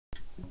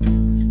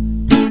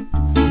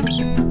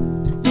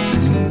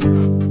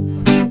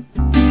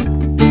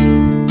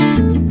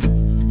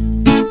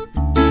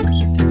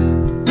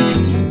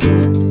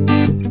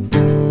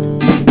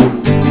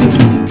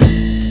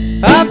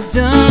I've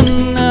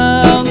done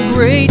a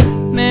great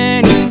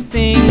many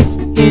things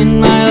in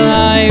my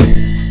life.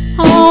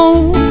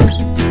 Oh,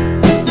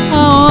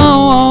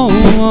 oh, oh,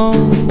 oh.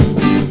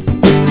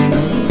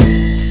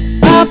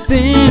 I've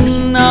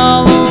been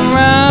all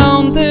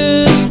around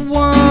this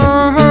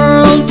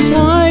world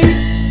twice.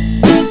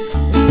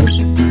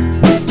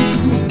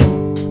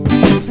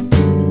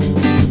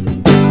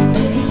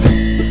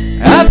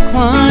 I've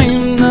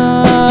climbed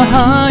the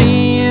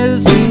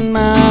highest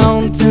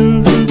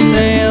mountains and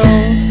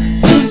sailed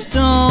through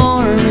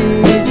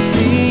stormy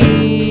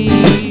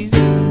seas.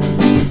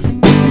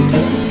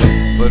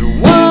 But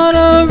what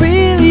I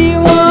really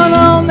want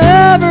I'll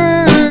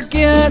never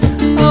get.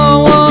 I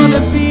wanna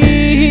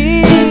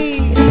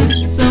be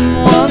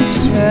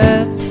someone's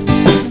pet.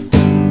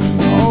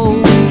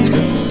 Oh,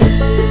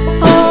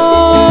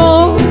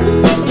 oh,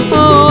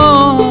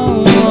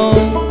 oh, oh.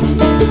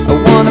 I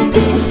wanna be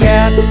a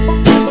cat,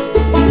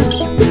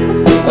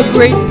 a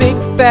great big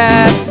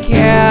fat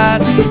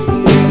cat,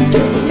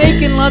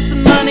 making lots of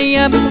money.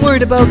 I've been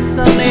worried about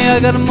Sunday. I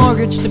got a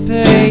mortgage to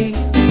pay,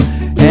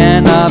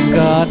 and I've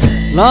got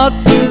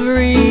lots of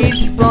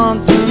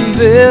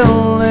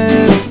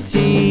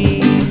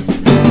responsibilities.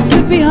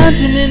 Could be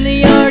hunting in the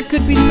yard,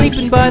 could be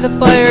sleeping by the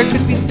fire,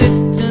 could be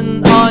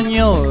sitting on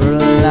your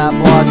lap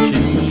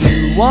watching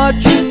you,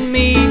 watching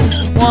me,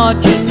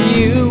 watching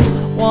you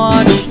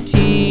watch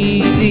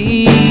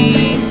TV.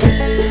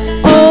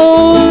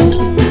 Oh,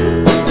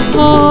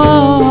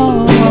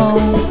 oh,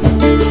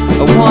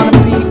 I wanna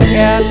be a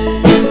cat,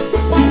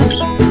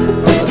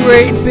 a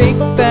great big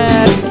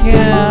fat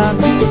cat.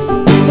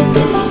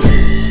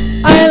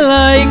 I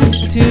like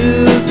to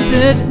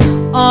sit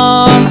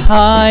on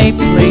high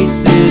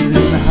places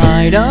and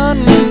hide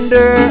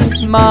under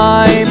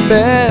my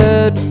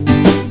bed.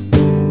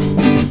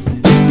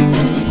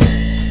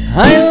 I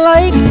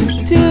like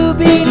to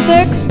be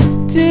next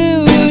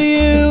to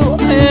you,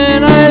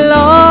 and I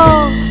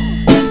long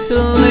to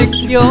lick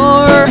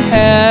your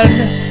head.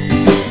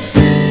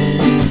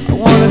 I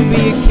wanna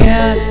be a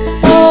cat,